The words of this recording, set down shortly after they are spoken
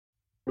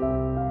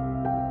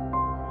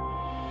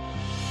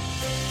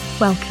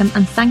welcome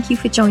and thank you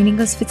for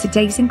joining us for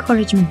today's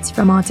encouragement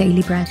from Our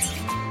Daily Bread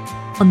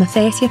on the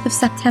 30th of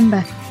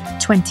September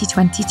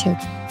 2022.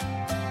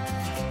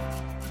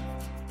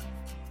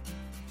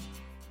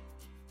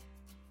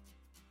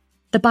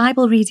 The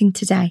Bible reading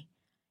today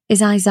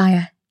is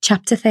Isaiah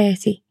chapter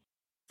 30,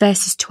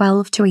 verses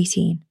 12 to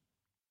 18.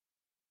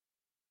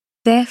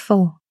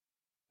 Therefore,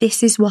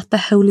 this is what the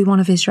Holy One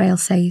of Israel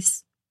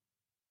says.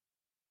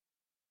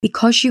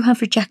 Because you have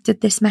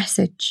rejected this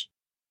message,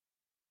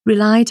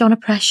 relied on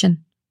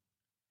oppression,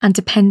 and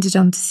depended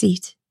on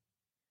deceit,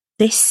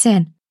 this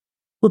sin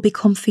will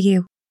become for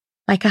you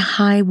like a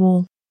high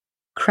wall,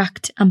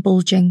 cracked and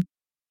bulging,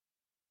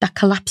 that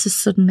collapses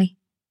suddenly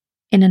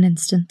in an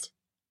instant.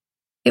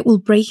 It will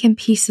break in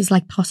pieces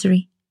like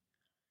pottery,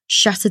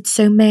 shattered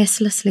so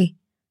mercilessly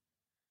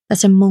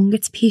that among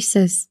its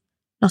pieces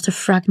not a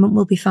fragment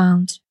will be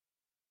found.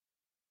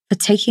 For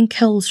taking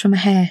coals from a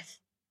hearth,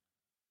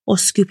 or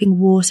scooping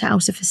water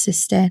out of a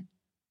cistern,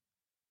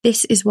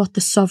 this is what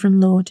the Sovereign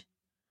Lord,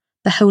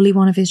 the Holy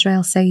One of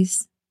Israel,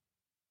 says.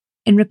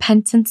 In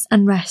repentance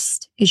and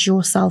rest is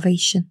your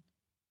salvation.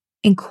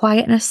 In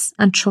quietness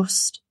and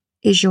trust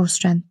is your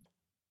strength.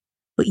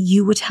 But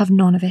you would have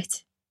none of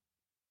it.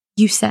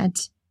 You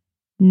said,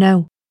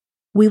 "No,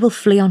 we will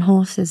flee on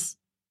horses."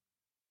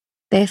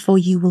 Therefore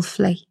you will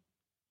flee.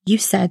 You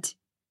said,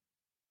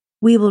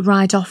 "We will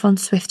ride off on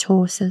swift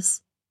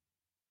horses."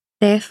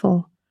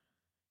 Therefore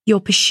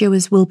your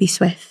pursuers will be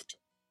swift.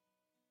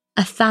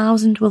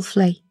 1,000 will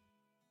flee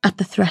at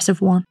the threat of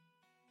one.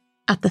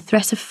 At the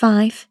threat of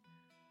 5,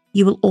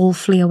 you will all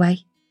flee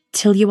away,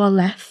 till you are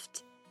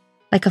left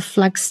like a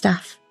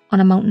flagstaff on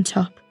a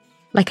mountaintop,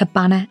 like a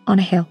banner on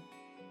a hill.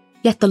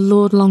 Yet the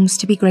Lord longs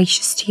to be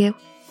gracious to you.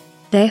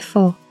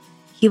 Therefore,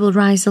 he will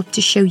rise up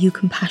to show you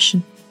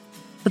compassion.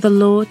 For the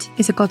Lord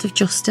is a God of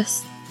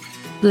justice.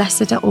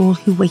 Blessed are all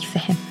who wait for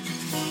him.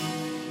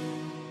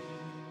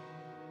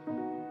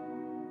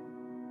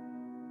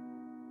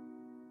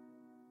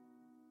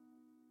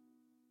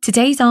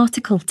 Today's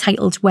article,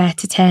 titled Where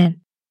to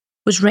Turn,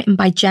 was written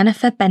by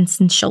Jennifer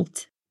Benson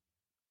Schultz.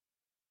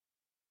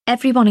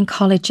 Everyone in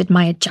college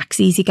admired Jack's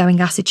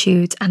easygoing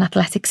attitude and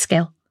athletic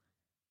skill.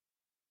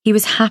 He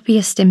was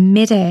happiest in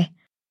mid-air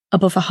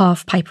above a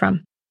half-pipe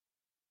ramp,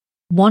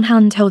 one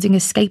hand holding a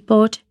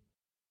skateboard,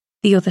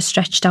 the other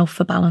stretched out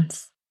for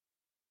balance.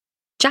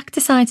 Jack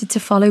decided to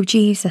follow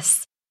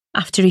Jesus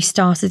after he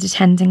started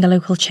attending a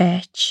local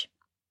church.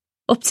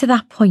 Up to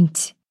that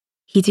point,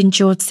 he'd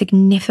endured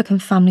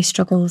significant family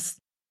struggles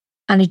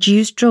and had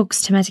used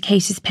drugs to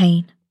medicate his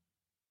pain.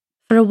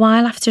 For a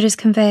while after his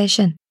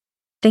conversion,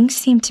 things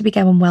seemed to be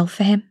going well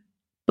for him,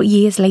 but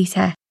years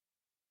later,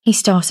 he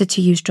started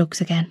to use drugs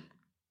again.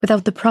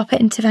 Without the proper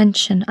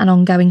intervention and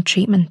ongoing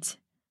treatment,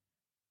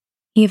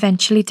 he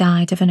eventually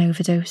died of an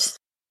overdose.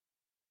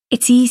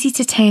 It's easy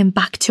to turn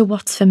back to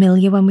what's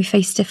familiar when we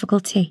face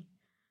difficulty.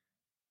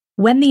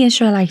 When the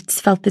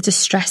Israelites felt the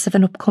distress of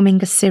an upcoming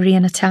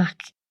Assyrian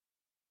attack,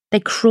 they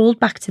crawled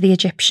back to the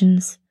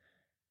Egyptians,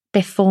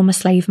 their former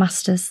slave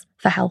masters,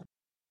 for help.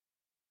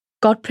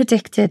 God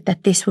predicted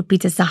that this would be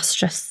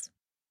disastrous,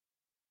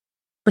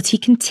 but he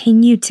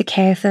continued to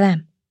care for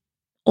them,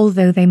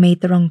 although they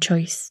made the wrong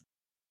choice.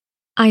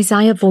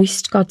 Isaiah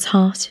voiced God's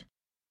heart.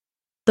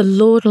 The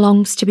Lord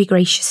longs to be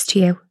gracious to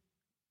you.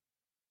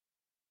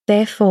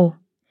 Therefore,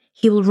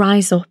 he will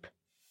rise up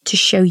to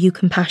show you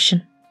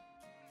compassion.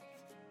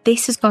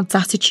 This is God's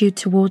attitude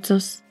towards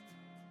us,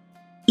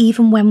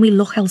 even when we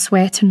look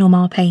elsewhere to numb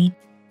our pain.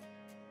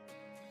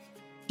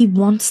 He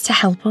wants to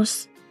help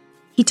us.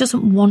 He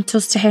doesn't want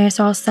us to hurt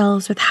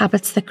ourselves with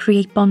habits that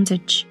create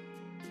bondage.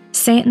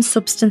 Certain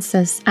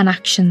substances and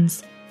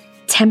actions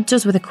tempt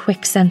us with a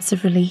quick sense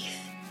of relief,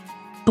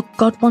 but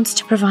God wants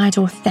to provide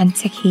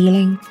authentic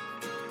healing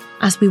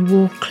as we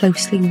walk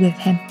closely with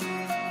him.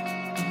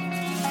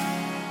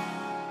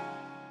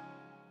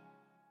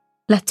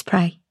 Let's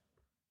pray.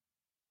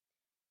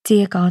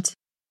 Dear God,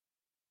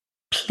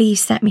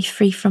 please set me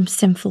free from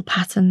sinful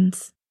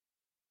patterns.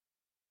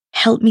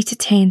 Help me to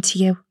turn to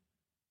you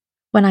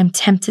when I'm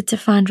tempted to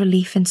find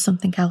relief in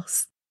something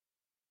else.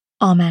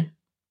 Amen.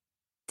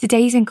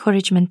 Today's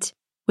encouragement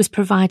was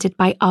provided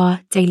by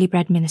Our Daily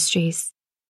Bread Ministries.